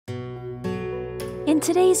In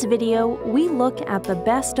today's video, we look at the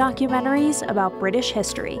best documentaries about British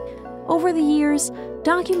history. Over the years,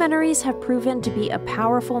 documentaries have proven to be a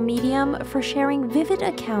powerful medium for sharing vivid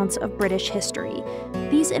accounts of British history.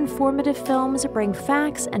 These informative films bring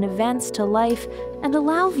facts and events to life and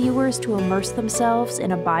allow viewers to immerse themselves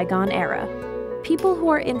in a bygone era. People who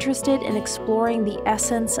are interested in exploring the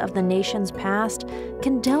essence of the nation's past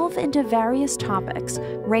can delve into various topics,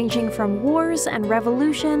 ranging from wars and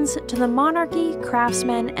revolutions to the monarchy,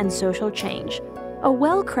 craftsmen, and social change. A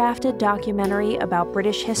well-crafted documentary about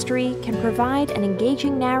British history can provide an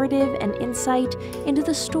engaging narrative and insight into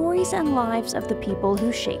the stories and lives of the people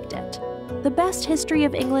who shaped it. The best History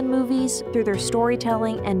of England movies, through their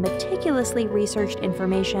storytelling and meticulously researched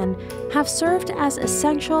information, have served as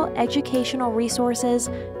essential educational resources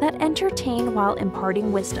that entertain while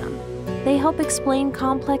imparting wisdom. They help explain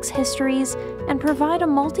complex histories and provide a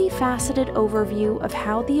multifaceted overview of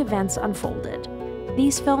how the events unfolded.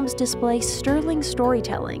 These films display sterling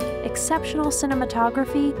storytelling, exceptional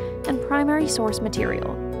cinematography, and primary source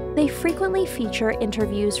material. They frequently feature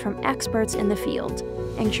interviews from experts in the field,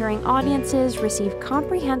 ensuring audiences receive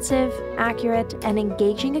comprehensive, accurate, and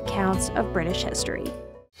engaging accounts of British history.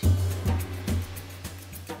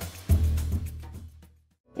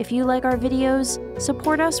 If you like our videos,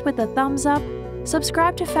 support us with a thumbs up,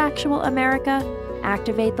 subscribe to Factual America,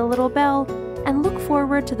 activate the little bell, and look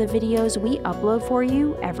forward to the videos we upload for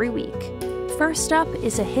you every week. First up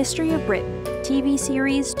is A History of Britain, TV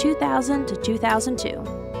series 2000 to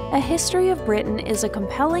 2002. A History of Britain is a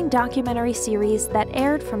compelling documentary series that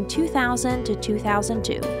aired from 2000 to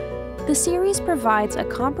 2002. The series provides a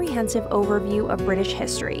comprehensive overview of British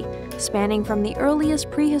history, spanning from the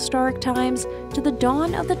earliest prehistoric times to the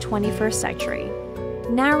dawn of the 21st century.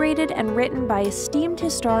 Narrated and written by esteemed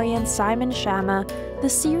historian Simon Schama, the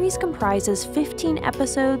series comprises 15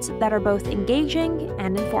 episodes that are both engaging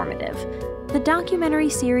and informative. The documentary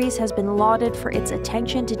series has been lauded for its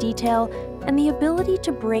attention to detail and the ability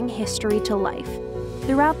to bring history to life.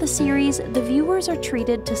 Throughout the series, the viewers are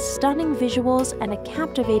treated to stunning visuals and a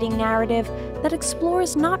captivating narrative that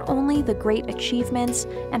explores not only the great achievements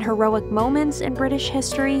and heroic moments in British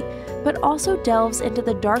history, but also delves into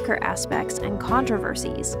the darker aspects and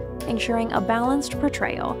controversies, ensuring a balanced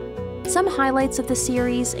portrayal. Some highlights of the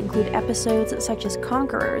series include episodes such as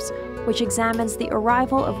Conquerors, which examines the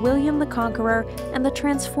arrival of William the Conqueror and the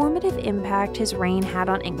transformative impact his reign had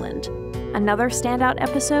on England. Another standout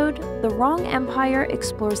episode, The Wrong Empire,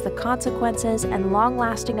 explores the consequences and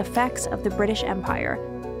long-lasting effects of the British Empire,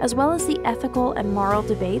 as well as the ethical and moral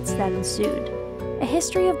debates that ensued. A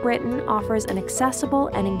History of Britain offers an accessible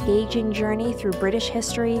and engaging journey through British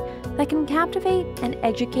history that can captivate and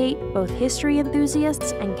educate both history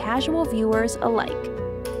enthusiasts and casual viewers alike.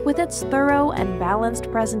 With its thorough and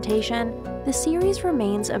balanced presentation, the series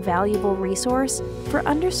remains a valuable resource for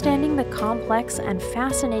understanding the complex and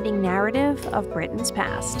fascinating narrative of Britain's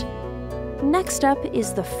past. Next up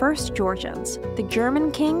is The First Georgians, the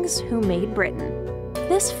German kings who made Britain.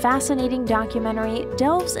 This fascinating documentary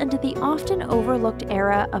delves into the often overlooked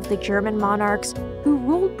era of the German monarchs who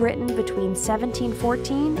ruled Britain between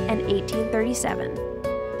 1714 and 1837.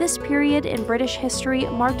 This period in British history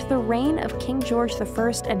marked the reign of King George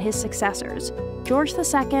I and his successors, George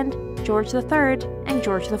II, George III, and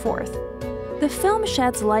George IV. The film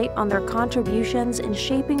sheds light on their contributions in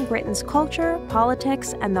shaping Britain's culture,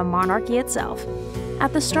 politics, and the monarchy itself.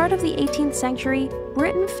 At the start of the 18th century,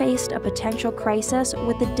 Britain faced a potential crisis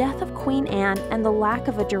with the death of Queen Anne and the lack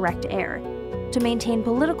of a direct heir. To maintain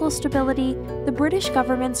political stability, the British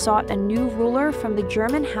government sought a new ruler from the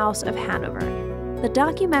German House of Hanover. The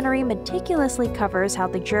documentary meticulously covers how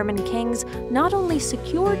the German kings not only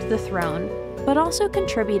secured the throne, but also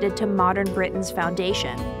contributed to modern Britain's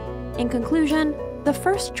foundation. In conclusion, The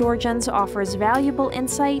First Georgians offers valuable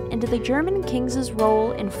insight into the German kings'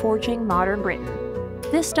 role in forging modern Britain.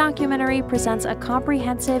 This documentary presents a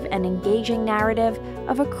comprehensive and engaging narrative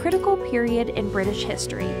of a critical period in British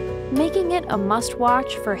history, making it a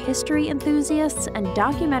must-watch for history enthusiasts and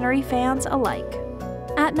documentary fans alike.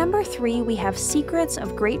 At number 3, we have Secrets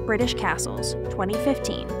of Great British Castles,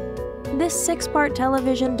 2015. This 6-part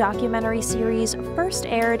television documentary series first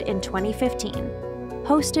aired in 2015.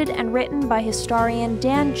 Hosted and written by historian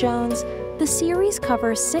Dan Jones, the series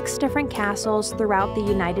covers 6 different castles throughout the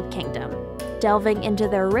United Kingdom, delving into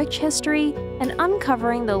their rich history and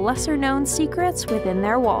uncovering the lesser-known secrets within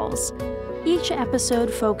their walls. Each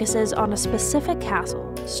episode focuses on a specific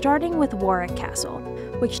castle, starting with Warwick Castle,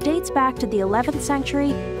 which dates back to the 11th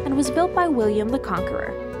century and was built by William the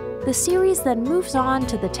Conqueror. The series then moves on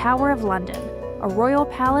to the Tower of London, a royal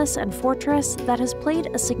palace and fortress that has played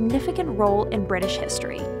a significant role in British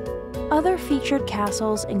history. Other featured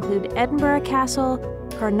castles include Edinburgh Castle,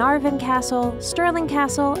 Carnarvon Castle, Stirling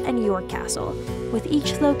Castle, and York Castle, with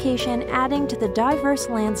each location adding to the diverse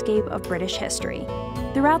landscape of British history.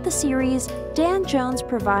 Throughout the series, Dan Jones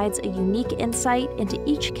provides a unique insight into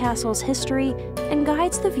each castle's history and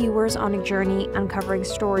guides the viewers on a journey uncovering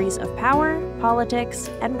stories of power, politics,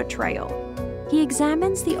 and betrayal. He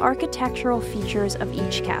examines the architectural features of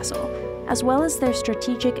each castle, as well as their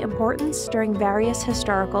strategic importance during various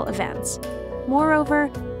historical events.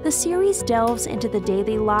 Moreover, the series delves into the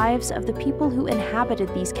daily lives of the people who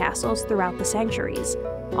inhabited these castles throughout the centuries,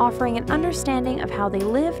 offering an understanding of how they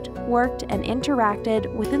lived, worked, and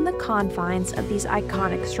interacted within the confines of these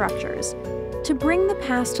iconic structures. To bring the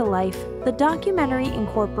past to life, the documentary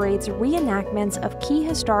incorporates reenactments of key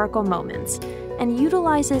historical moments and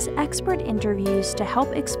utilizes expert interviews to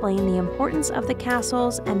help explain the importance of the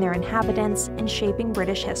castles and their inhabitants in shaping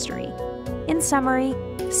British history. In summary,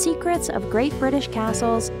 Secrets of Great British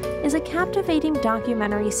Castles is a captivating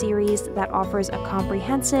documentary series that offers a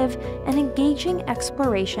comprehensive and engaging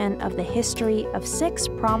exploration of the history of 6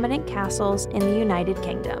 prominent castles in the United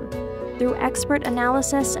Kingdom. Through expert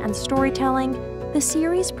analysis and storytelling, the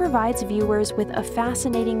series provides viewers with a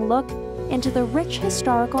fascinating look into the rich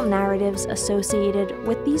historical narratives associated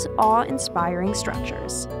with these awe-inspiring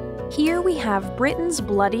structures. Here we have Britain's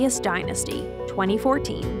Bloodiest Dynasty,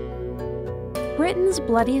 2014. Britain's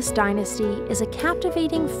Bloodiest Dynasty is a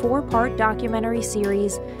captivating 4-part documentary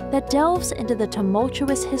series that delves into the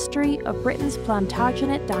tumultuous history of Britain's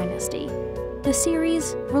Plantagenet dynasty. The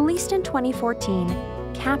series, released in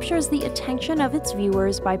 2014, captures the attention of its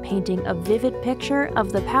viewers by painting a vivid picture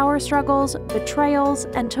of the power struggles, betrayals,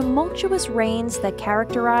 and tumultuous reigns that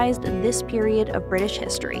characterized this period of British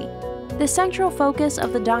history. The central focus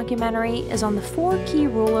of the documentary is on the 4 key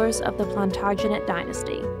rulers of the Plantagenet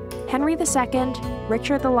dynasty: Henry II,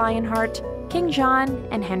 Richard the Lionheart, King John,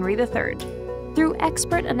 and Henry III. Through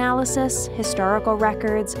expert analysis, historical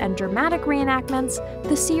records, and dramatic reenactments,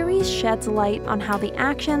 the series sheds light on how the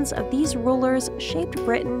actions of these rulers shaped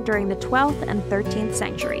Britain during the 12th and 13th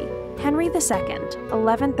century. Henry II,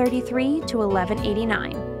 1133 to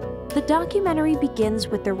 1189. The documentary begins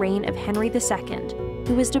with the reign of Henry II,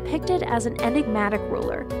 who is depicted as an enigmatic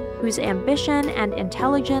ruler, whose ambition and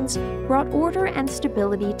intelligence brought order and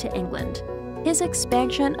stability to England. His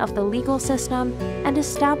expansion of the legal system and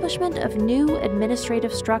establishment of new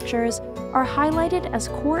administrative structures are highlighted as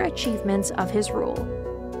core achievements of his rule.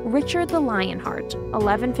 Richard the Lionheart,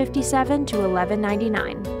 1157 to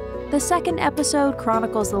 1199. The second episode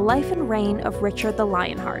chronicles the life and reign of Richard the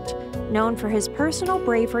Lionheart, known for his personal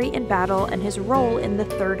bravery in battle and his role in the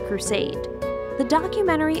Third Crusade. The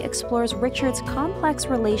documentary explores Richard's complex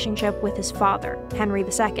relationship with his father, Henry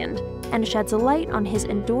II, and sheds a light on his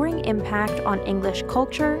enduring impact on English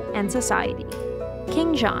culture and society.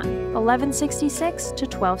 King John, 1166 to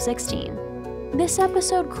 1216. This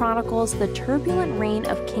episode chronicles the turbulent reign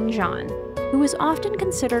of King John, who is often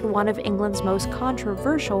considered one of England's most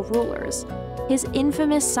controversial rulers. His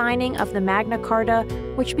infamous signing of the Magna Carta,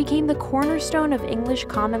 which became the cornerstone of English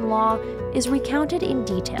common law, is recounted in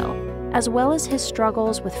detail, as well as his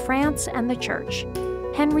struggles with France and the Church.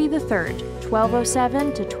 Henry III,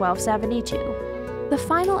 1207 to 1272. The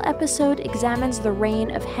final episode examines the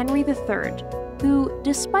reign of Henry III, who,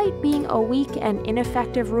 despite being a weak and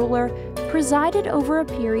ineffective ruler, presided over a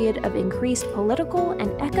period of increased political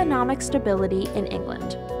and economic stability in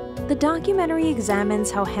England. The documentary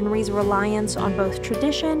examines how Henry's reliance on both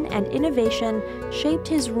tradition and innovation shaped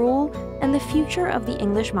his rule and the future of the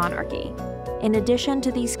English monarchy. In addition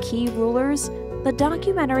to these key rulers, the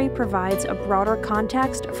documentary provides a broader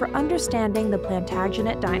context for understanding the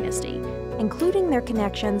Plantagenet dynasty, including their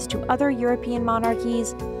connections to other European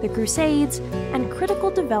monarchies, the Crusades, and critical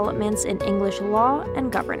developments in English law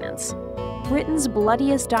and governance. Britain's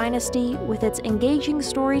Bloodiest Dynasty, with its engaging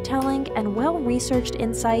storytelling and well-researched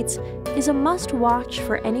insights, is a must-watch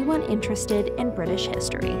for anyone interested in British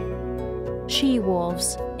history.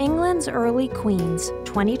 She-Wolves, England's Early Queens,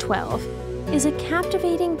 2012, is a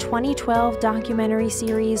captivating 2012 documentary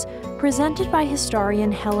series presented by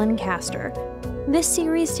historian Helen Castor. This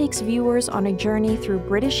series takes viewers on a journey through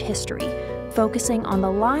British history, focusing on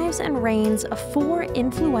the lives and reigns of 4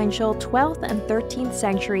 influential 12th and 13th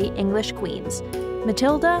century English queens: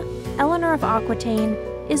 Matilda, Eleanor of Aquitaine,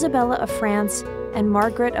 Isabella of France, and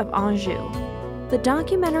Margaret of Anjou. The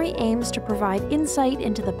documentary aims to provide insight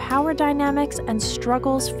into the power dynamics and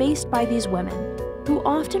struggles faced by these women, who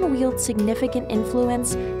often wield significant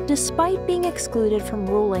influence despite being excluded from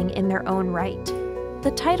ruling in their own right. The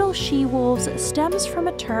title she-wolves stems from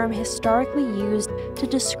a term historically used to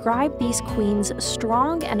describe these queens'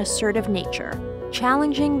 strong and assertive nature,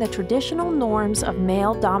 challenging the traditional norms of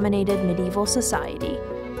male-dominated medieval society.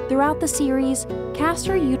 Throughout the series,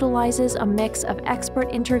 Castor utilizes a mix of expert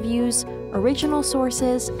interviews, original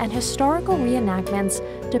sources, and historical reenactments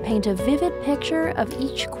to paint a vivid picture of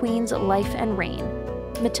each queen's life and reign.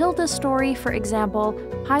 Matilda's story, for example,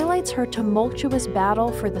 highlights her tumultuous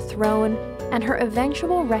battle for the throne and her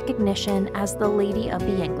eventual recognition as the Lady of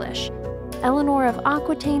the English. Eleanor of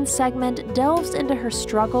Aquitaine's segment delves into her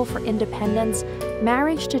struggle for independence,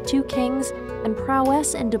 marriage to two kings, and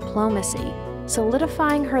prowess in diplomacy,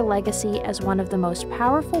 solidifying her legacy as one of the most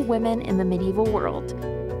powerful women in the medieval world.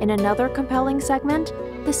 In another compelling segment,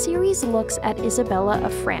 the series looks at Isabella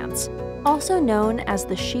of France, also known as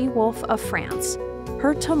the She-Wolf of France.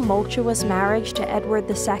 Her tumultuous marriage to Edward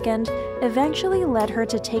II eventually led her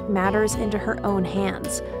to take matters into her own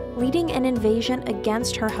hands, leading an invasion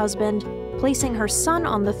against her husband, placing her son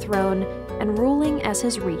on the throne, and ruling as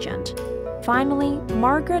his regent. Finally,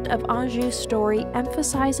 Margaret of Anjou's story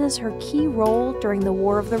emphasizes her key role during the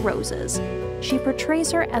War of the Roses. She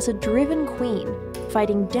portrays her as a driven queen,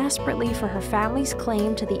 fighting desperately for her family's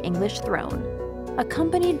claim to the English throne.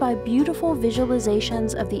 Accompanied by beautiful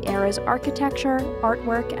visualizations of the era's architecture,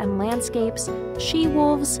 artwork, and landscapes,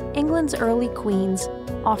 She-Wolves, England's Early Queens,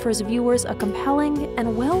 offers viewers a compelling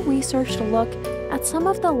and well-researched look at some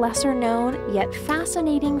of the lesser-known yet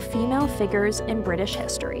fascinating female figures in British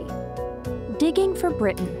history. Digging for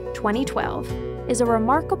Britain, 2012, is a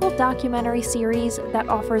remarkable documentary series that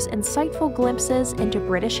offers insightful glimpses into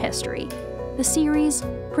British history. The series,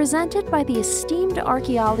 presented by the esteemed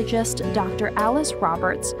archaeologist Dr. Alice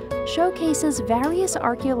Roberts, showcases various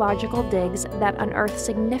archaeological digs that unearth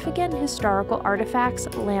significant historical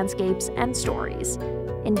artifacts, landscapes, and stories.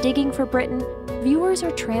 In Digging for Britain, viewers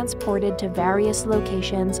are transported to various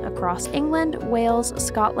locations across England, Wales,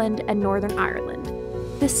 Scotland, and Northern Ireland.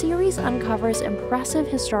 The series uncovers impressive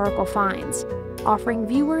historical finds, offering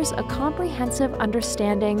viewers a comprehensive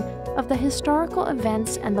understanding of the historical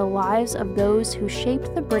events and the lives of those who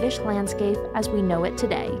shaped the British landscape as we know it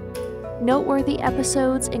today. Noteworthy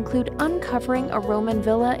episodes include uncovering a Roman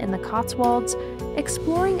villa in the Cotswolds,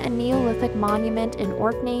 exploring a Neolithic monument in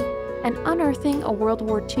Orkney, and unearthing a World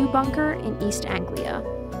War II bunker in East Anglia.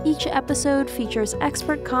 Each episode features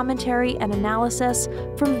expert commentary and analysis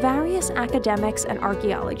from various academics and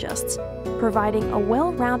archaeologists, providing a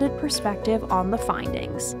well-rounded perspective on the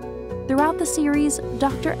findings. Throughout the series,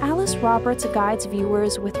 Dr. Alice Roberts guides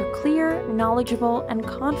viewers with her clear, knowledgeable, and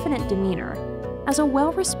confident demeanor. As a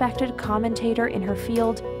well-respected commentator in her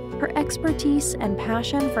field, her expertise and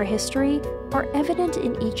passion for history are evident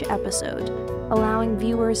in each episode, allowing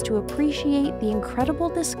viewers to appreciate the incredible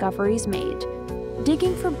discoveries made.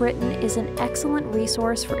 Digging for Britain is an excellent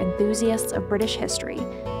resource for enthusiasts of British history,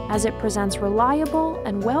 as it presents reliable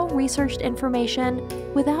and well-researched information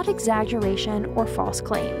without exaggeration or false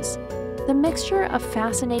claims. The mixture of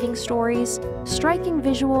fascinating stories, striking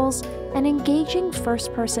visuals, and engaging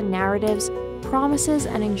first-person narratives promises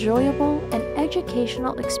an enjoyable and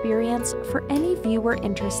educational experience for any viewer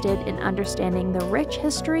interested in understanding the rich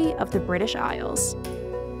history of the British Isles.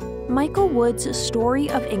 Michael Wood's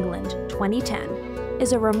Story of England, 2010,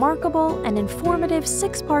 is a remarkable and informative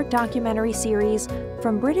 6-part documentary series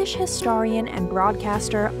from British historian and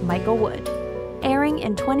broadcaster Michael Wood. Airing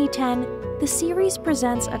in 2010, the series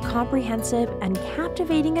presents a comprehensive and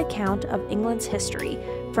captivating account of England's history,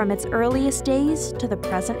 from its earliest days to the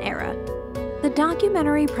present era. The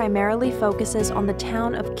documentary primarily focuses on the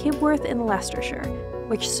town of Kibworth in Leicestershire,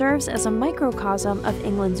 which serves as a microcosm of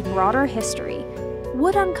England's broader history.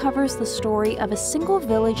 Wood uncovers the story of a single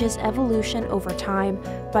village's evolution over time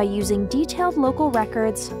by using detailed local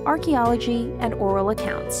records, archaeology, and oral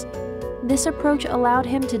accounts. This approach allowed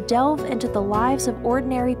him to delve into the lives of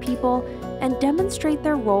ordinary people and demonstrate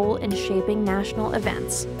their role in shaping national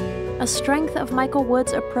events. A strength of Michael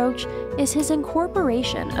Wood's approach is his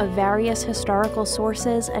incorporation of various historical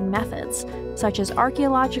sources and methods, such as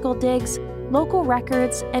archaeological digs, local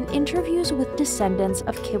records, and interviews with descendants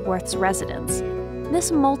of Kibworth's residents. This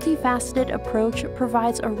multifaceted approach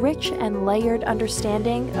provides a rich and layered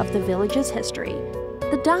understanding of the village's history.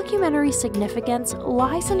 The documentary's significance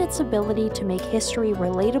lies in its ability to make history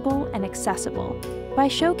relatable and accessible, by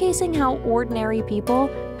showcasing how ordinary people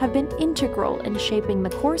have been integral in shaping the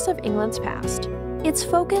course of England's past. Its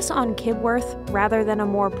focus on Kibworth, rather than a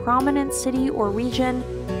more prominent city or region,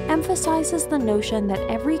 emphasizes the notion that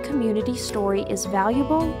every community story is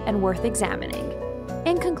valuable and worth examining.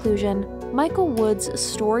 In conclusion, Michael Wood's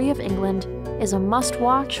Story of England is a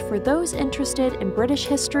must-watch for those interested in British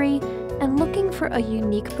history and looking for a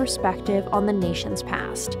unique perspective on the nation's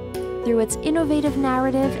past. Through its innovative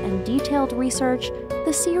narrative and detailed research,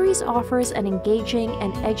 the series offers an engaging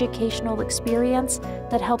and educational experience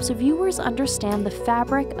that helps viewers understand the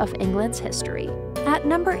fabric of England's history. At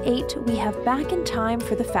number 8, we have Back in Time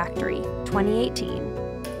for the Factory,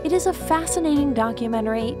 2018. It is a fascinating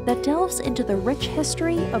documentary that delves into the rich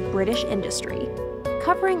history of British industry.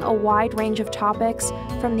 Covering a wide range of topics,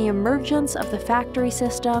 from the emergence of the factory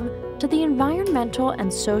system to the environmental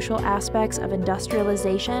and social aspects of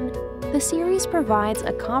industrialization, the series provides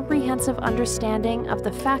a comprehensive understanding of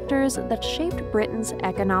the factors that shaped Britain's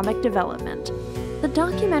economic development. The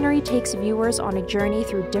documentary takes viewers on a journey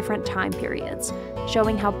through different time periods,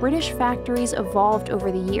 showing how British factories evolved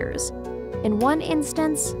over the years. In one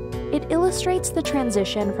instance, it illustrates the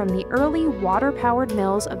transition from the early water-powered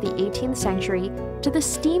mills of the 18th century to the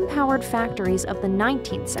steam-powered factories of the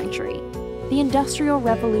 19th century. The Industrial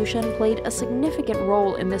Revolution played a significant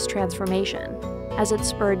role in this transformation, as it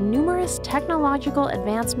spurred numerous technological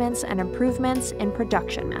advancements and improvements in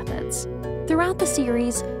production methods. Throughout the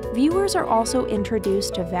series, viewers are also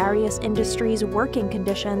introduced to various industries' working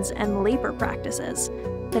conditions and labor practices.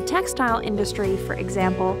 The textile industry, for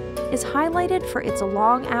example, is highlighted for its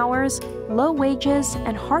long hours, low wages,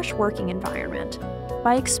 and harsh working environment.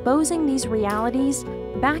 By exposing these realities,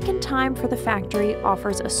 Back in Time for the Factory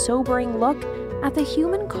offers a sobering look at the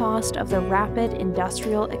human cost of the rapid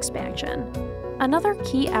industrial expansion. Another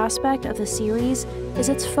key aspect of the series is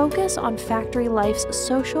its focus on factory life's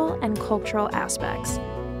social and cultural aspects.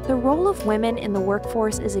 The role of women in the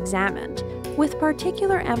workforce is examined, with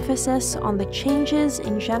particular emphasis on the changes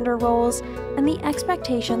in gender roles and the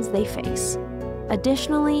expectations they face.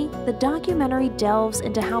 Additionally, the documentary delves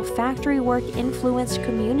into how factory work influenced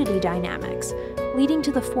community dynamics, leading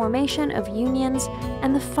to the formation of unions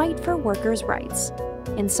and the fight for workers' rights.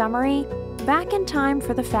 In summary, Back in Time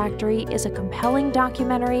for the Factory is a compelling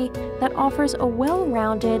documentary that offers a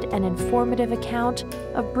well-rounded and informative account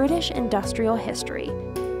of British industrial history.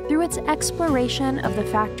 Through its exploration of the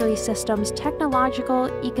factory system's technological,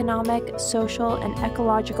 economic, social, and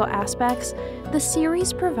ecological aspects, the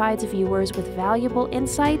series provides viewers with valuable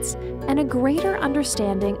insights and a greater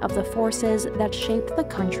understanding of the forces that shaped the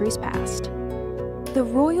country's past. The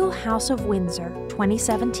Royal House of Windsor,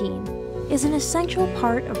 2017, is an essential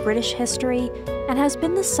part of British history and has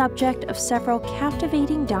been the subject of several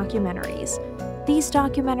captivating documentaries. These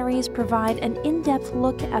documentaries provide an in-depth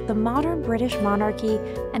look at the modern British monarchy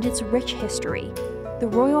and its rich history. The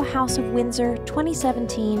Royal House of Windsor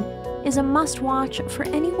 2017 is a must-watch for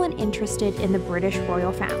anyone interested in the British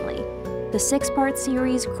royal family. The 6-part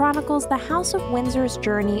series chronicles the House of Windsor's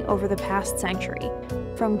journey over the past century.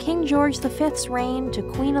 From King George V's reign to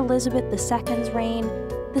Queen Elizabeth II's reign,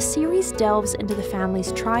 the series delves into the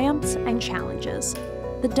family's triumphs and challenges.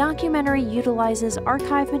 The documentary utilizes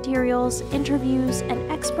archive materials, interviews, and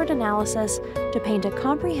expert analysis to paint a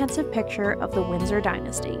comprehensive picture of the Windsor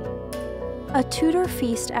dynasty. A Tudor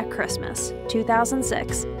Feast at Christmas,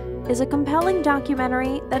 2006, is a compelling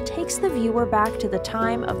documentary that takes the viewer back to the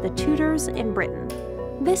time of the Tudors in Britain.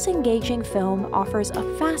 This engaging film offers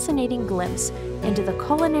a fascinating glimpse into the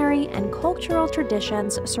culinary and cultural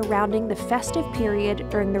traditions surrounding the festive period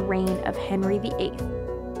during the reign of Henry VIII.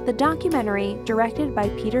 The documentary, directed by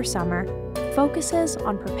Peter Summer, focuses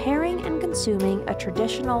on preparing and consuming a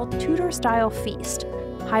traditional Tudor-style feast,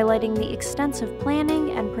 highlighting the extensive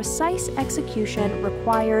planning and precise execution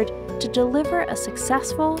required to deliver a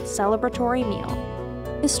successful celebratory meal.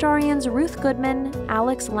 Historians Ruth Goodman,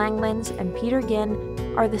 Alex Langlands, and Peter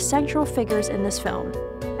Ginn are the central figures in this film,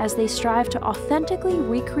 as they strive to authentically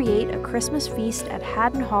recreate a Christmas feast at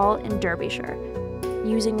Haddon Hall in Derbyshire,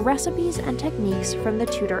 using recipes and techniques from the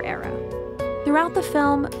Tudor era. Throughout the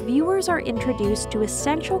film, viewers are introduced to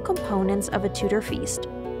essential components of a Tudor feast,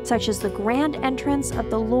 such as the grand entrance of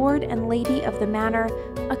the Lord and Lady of the Manor,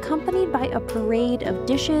 accompanied by a parade of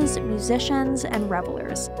dishes, musicians, and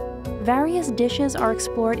revelers. Various dishes are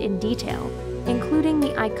explored in detail, including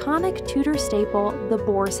the iconic Tudor staple, the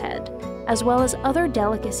boar's head, as well as other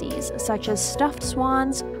delicacies such as stuffed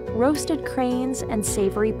swans, roasted cranes, and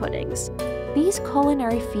savory puddings. These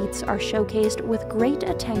culinary feats are showcased with great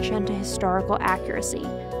attention to historical accuracy,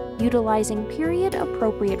 utilizing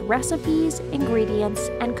period-appropriate recipes, ingredients,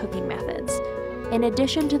 and cooking methods. In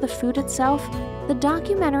addition to the food itself, the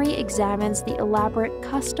documentary examines the elaborate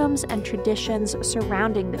customs and traditions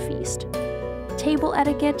surrounding the feast. Table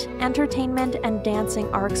etiquette, entertainment, and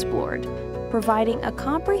dancing are explored, providing a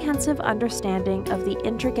comprehensive understanding of the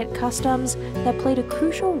intricate customs that played a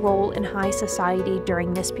crucial role in high society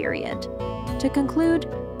during this period. To conclude,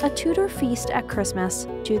 A Tudor Feast at Christmas,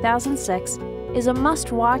 2006, is a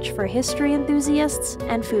must-watch for history enthusiasts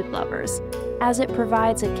and food lovers, as it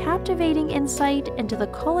provides a captivating insight into the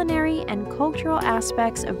culinary and cultural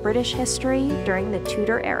aspects of British history during the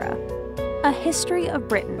Tudor era. A History of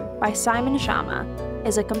Britain by Simon Schama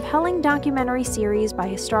is a compelling documentary series by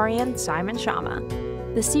historian Simon Schama.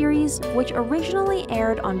 The series, which originally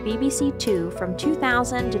aired on BBC Two from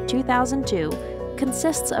 2000 to 2002,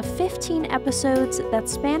 consists of 15 episodes that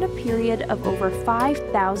span a period of over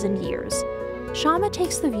 5,000 years. Schama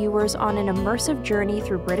takes the viewers on an immersive journey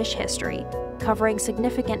through British history, covering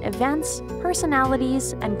significant events,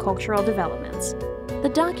 personalities, and cultural developments.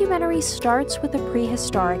 The documentary starts with the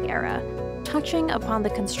prehistoric era, touching upon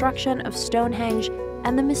the construction of Stonehenge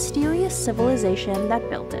and the mysterious civilization that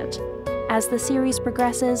built it. As the series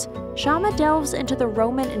progresses, Schama delves into the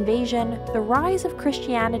Roman invasion, the rise of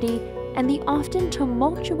Christianity, and the often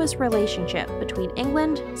tumultuous relationship between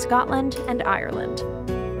England, Scotland, and Ireland.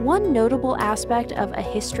 One notable aspect of A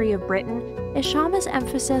History of Britain is Schama's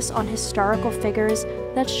emphasis on historical figures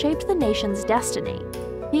that shaped the nation's destiny.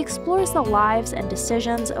 He explores the lives and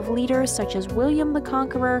decisions of leaders such as William the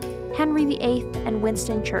Conqueror, Henry VIII, and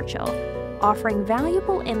Winston Churchill, offering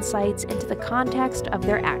valuable insights into the context of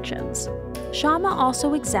their actions. Schama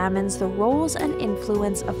also examines the roles and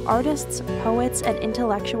influence of artists, poets, and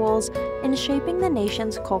intellectuals in shaping the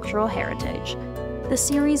nation's cultural heritage. The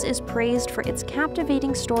series is praised for its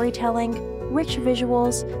captivating storytelling, rich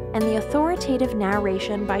visuals, and the authoritative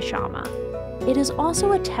narration by Schama. It is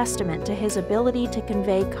also a testament to his ability to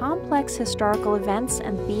convey complex historical events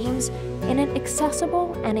and themes in an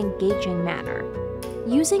accessible and engaging manner.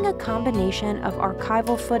 Using a combination of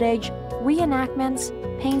archival footage, reenactments,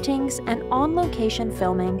 paintings, and on-location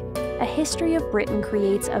filming, A History of Britain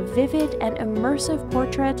creates a vivid and immersive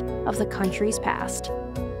portrait of the country's past.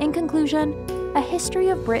 In conclusion, A History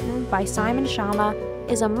of Britain by Simon Schama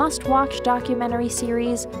is a must-watch documentary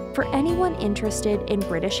series for anyone interested in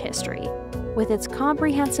British history. With its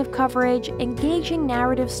comprehensive coverage, engaging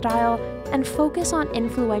narrative style, and focus on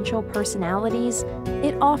influential personalities,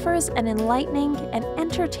 it offers an enlightening and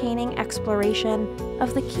entertaining exploration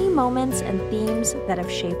of the key moments and themes that have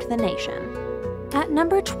shaped the nation. At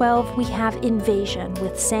number 12, we have Invasion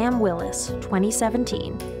with Sam Willis,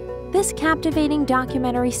 2017. This captivating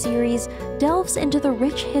documentary series delves into the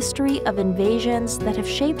rich history of invasions that have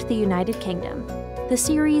shaped the United Kingdom. The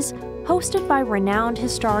series, hosted by renowned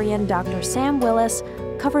historian Dr. Sam Willis,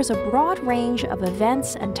 covers a broad range of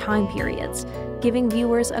events and time periods, giving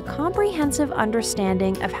viewers a comprehensive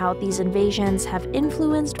understanding of how these invasions have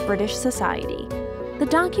influenced British society. The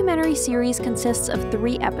documentary series consists of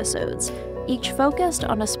 3 episodes, each focused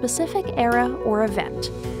on a specific era or event.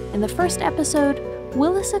 In the first episode,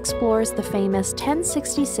 Willis explores the famous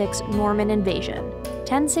 1066 Norman invasion,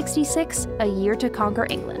 1066, a year to conquer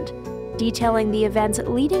England, detailing the events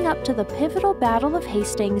leading up to the pivotal Battle of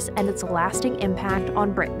Hastings and its lasting impact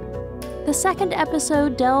on Britain. The second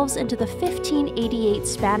episode delves into the 1588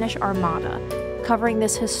 Spanish Armada, covering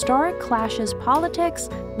this historic clash's politics,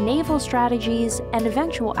 naval strategies, and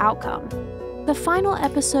eventual outcome. The final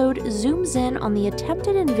episode zooms in on the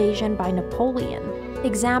attempted invasion by Napoleon,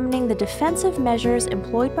 examining the defensive measures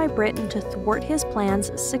employed by Britain to thwart his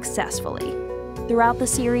plans successfully. Throughout the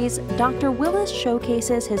series, Dr. Willis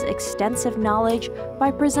showcases his extensive knowledge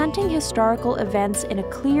by presenting historical events in a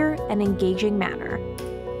clear and engaging manner.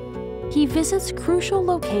 He visits crucial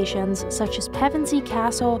locations such as Pevensey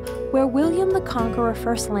Castle, where William the Conqueror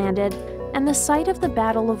first landed, and the site of the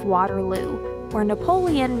Battle of Waterloo, where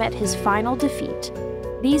Napoleon met his final defeat.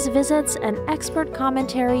 These visits and expert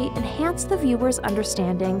commentary enhance the viewer's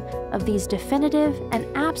understanding of these definitive and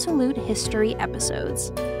absolute history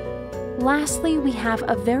episodes. Lastly, we have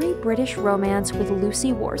A Very British Romance with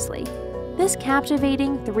Lucy Worsley. This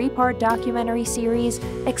captivating 3-part documentary series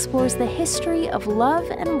explores the history of love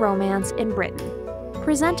and romance in Britain.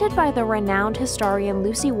 Presented by the renowned historian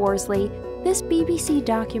Lucy Worsley, this BBC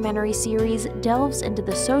documentary series delves into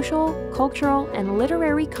the social, cultural, and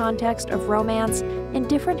literary context of romance in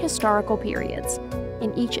different historical periods.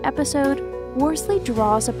 In each episode, Worsley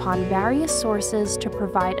draws upon various sources to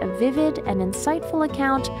provide a vivid and insightful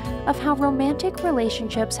account of how romantic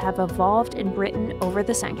relationships have evolved in Britain over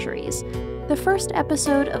the centuries. The first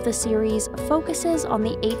episode of the series focuses on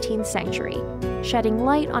the 18th century, shedding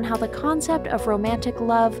light on how the concept of romantic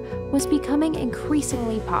love was becoming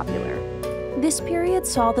increasingly popular. This period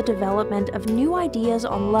saw the development of new ideas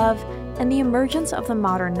on love and the emergence of the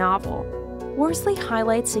modern novel. Worsley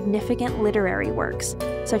highlights significant literary works,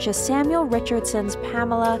 such as Samuel Richardson's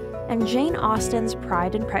Pamela and Jane Austen's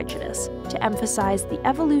Pride and Prejudice, to emphasize the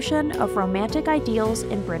evolution of romantic ideals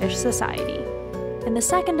in British society. In the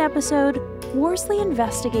second episode, Worsley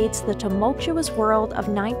investigates the tumultuous world of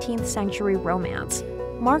 19th century romance,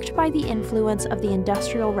 marked by the influence of the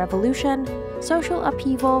Industrial Revolution, social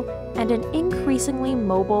upheaval, and an increasingly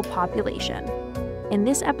mobile population. In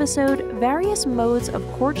this episode, various modes of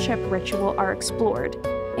courtship ritual are explored,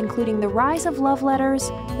 including the rise of love letters,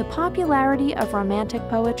 the popularity of romantic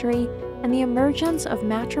poetry, and the emergence of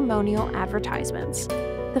matrimonial advertisements.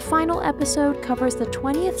 The final episode covers the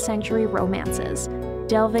 20th century romances,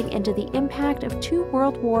 delving into the impact of 2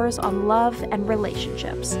 world wars on love and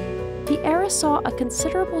relationships. The era saw a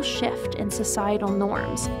considerable shift in societal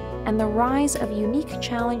norms and the rise of unique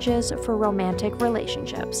challenges for romantic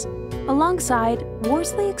relationships. Alongside,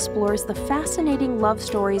 Worsley explores the fascinating love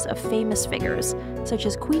stories of famous figures, such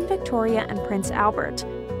as Queen Victoria and Prince Albert,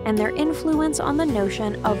 and their influence on the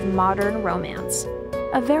notion of modern romance.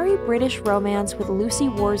 A Very British Romance with Lucy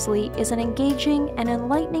Worsley is an engaging and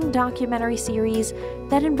enlightening documentary series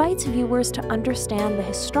that invites viewers to understand the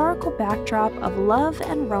historical backdrop of love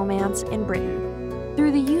and romance in Britain.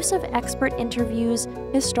 Through the use of expert interviews,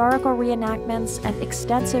 historical reenactments, and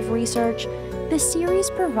extensive research, this series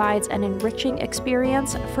provides an enriching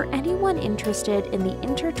experience for anyone interested in the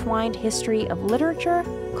intertwined history of literature,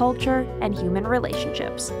 culture, and human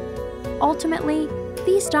relationships. Ultimately,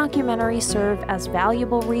 these documentaries serve as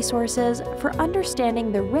valuable resources for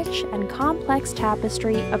understanding the rich and complex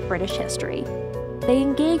tapestry of British history. They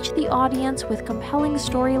engage the audience with compelling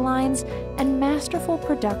storylines and masterful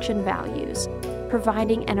production values,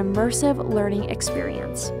 providing an immersive learning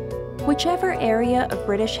experience. Whichever area of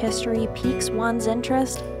British history piques one's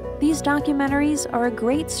interest, these documentaries are a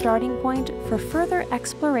great starting point for further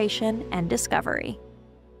exploration and discovery.